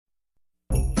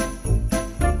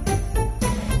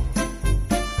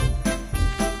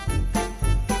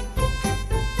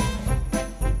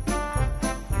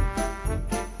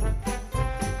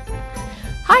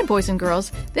boys and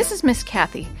girls. This is Miss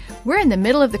Kathy. We're in the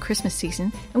middle of the Christmas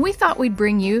season, and we thought we'd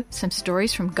bring you some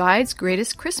stories from Guide's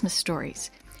Greatest Christmas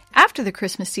Stories. After the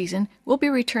Christmas season, we'll be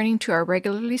returning to our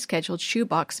regularly scheduled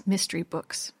shoebox mystery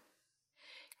books.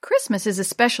 Christmas is a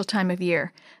special time of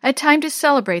year, a time to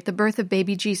celebrate the birth of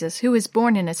baby Jesus, who was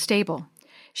born in a stable.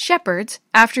 Shepherds,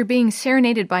 after being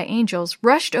serenaded by angels,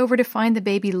 rushed over to find the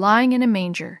baby lying in a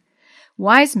manger.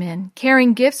 Wise men,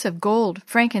 carrying gifts of gold,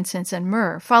 frankincense, and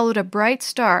myrrh, followed a bright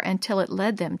star until it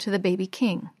led them to the baby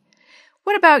king.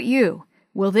 What about you?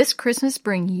 Will this Christmas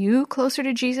bring you closer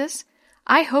to Jesus?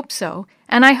 I hope so,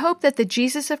 and I hope that the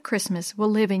Jesus of Christmas will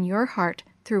live in your heart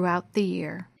throughout the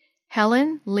year.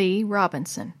 Helen Lee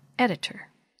Robinson, Editor.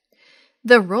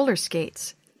 The Roller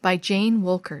Skates by Jane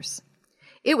Wolkers.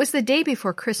 It was the day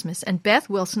before Christmas, and Beth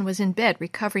Wilson was in bed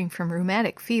recovering from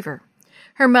rheumatic fever.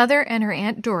 Her mother and her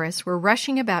Aunt Doris were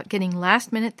rushing about getting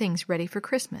last-minute things ready for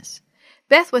Christmas.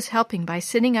 Beth was helping by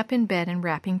sitting up in bed and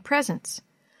wrapping presents.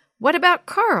 "What about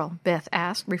Carl?" Beth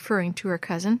asked, referring to her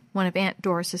cousin, one of Aunt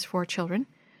Doris's 4 children.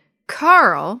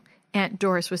 "Carl?" Aunt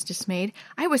Doris was dismayed.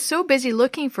 "I was so busy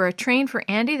looking for a train for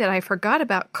Andy that I forgot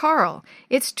about Carl.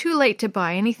 It's too late to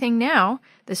buy anything now.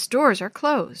 The stores are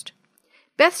closed."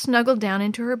 Beth snuggled down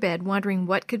into her bed, wondering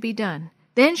what could be done.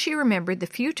 Then she remembered the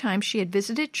few times she had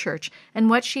visited church and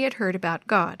what she had heard about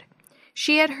God.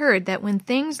 She had heard that when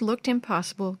things looked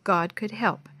impossible, God could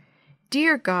help.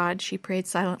 "Dear God," she prayed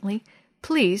silently,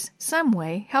 "please, some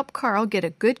way, help Carl get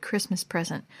a good Christmas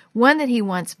present, one that he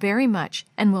wants very much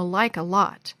and will like a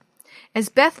lot." As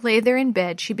Beth lay there in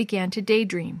bed, she began to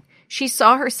daydream. She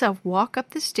saw herself walk up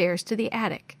the stairs to the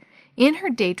attic. In her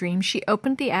daydream, she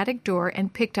opened the attic door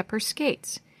and picked up her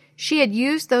skates. She had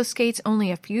used those skates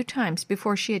only a few times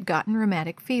before she had gotten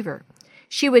rheumatic fever.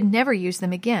 She would never use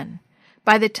them again.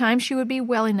 By the time she would be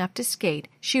well enough to skate,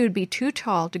 she would be too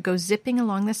tall to go zipping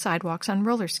along the sidewalks on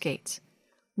roller skates.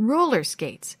 Roller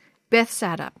skates! Beth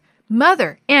sat up.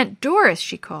 "Mother! Aunt Doris!"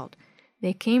 she called.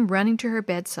 They came running to her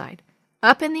bedside.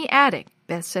 "Up in the attic,"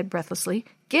 Beth said breathlessly.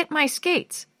 "Get my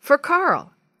skates! For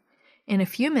Carl!" In a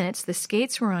few minutes, the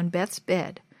skates were on Beth's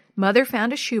bed. Mother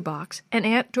found a shoebox, and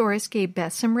Aunt Doris gave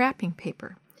Beth some wrapping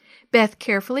paper. Beth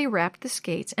carefully wrapped the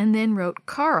skates and then wrote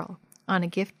Carl on a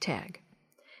gift tag.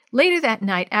 Later that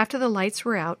night, after the lights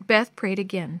were out, Beth prayed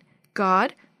again.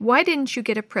 "God, why didn't you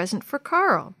get a present for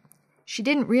Carl?" She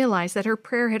didn't realize that her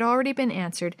prayer had already been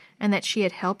answered and that she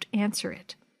had helped answer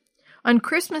it. On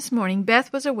Christmas morning,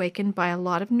 Beth was awakened by a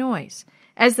lot of noise.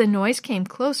 As the noise came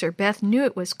closer, Beth knew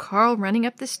it was Carl running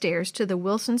up the stairs to the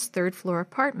Wilsons' third-floor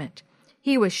apartment.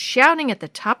 He was shouting at the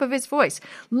top of his voice,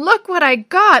 "Look what I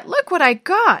got! Look what I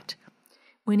got!"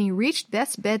 When he reached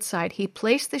Beth's bedside, he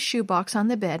placed the shoebox on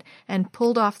the bed and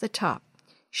pulled off the top.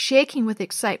 Shaking with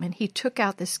excitement, he took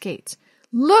out the skates.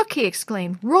 "Look!" he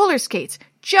exclaimed. "Roller skates!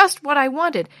 Just what I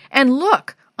wanted! And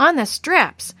look! On the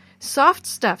straps! Soft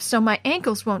stuff so my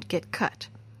ankles won't get cut."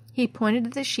 He pointed to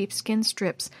the sheepskin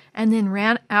strips and then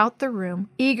ran out the room,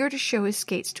 eager to show his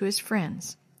skates to his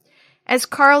friends. As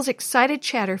Carl's excited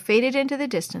chatter faded into the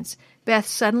distance, Beth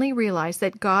suddenly realized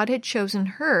that God had chosen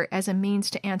her as a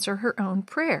means to answer her own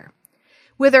prayer.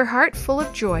 With her heart full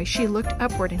of joy, she looked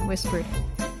upward and whispered,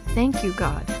 "Thank you,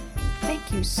 God.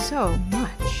 Thank you so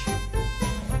much."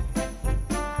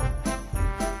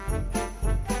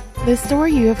 The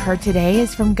story you have heard today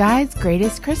is from Guide's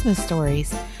Greatest Christmas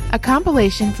Stories, a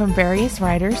compilation from various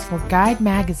writers for Guide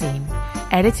magazine,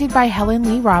 edited by Helen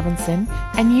Lee Robinson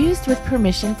and used with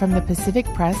permission from the Pacific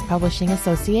Press Publishing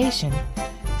Association.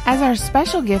 As our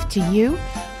special gift to you,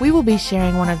 we will be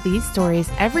sharing one of these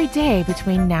stories every day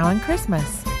between now and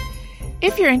Christmas.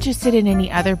 If you're interested in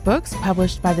any other books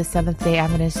published by the Seventh-day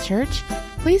Adventist Church,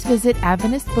 please visit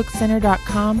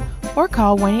AdventistBookCenter.com or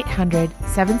call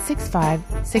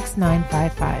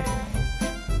 1-800-765-6955.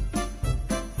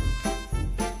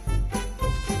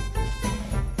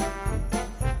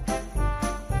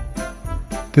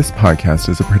 This podcast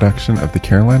is a production of the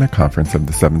Carolina Conference of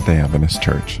the Seventh-day Adventist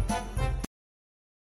Church.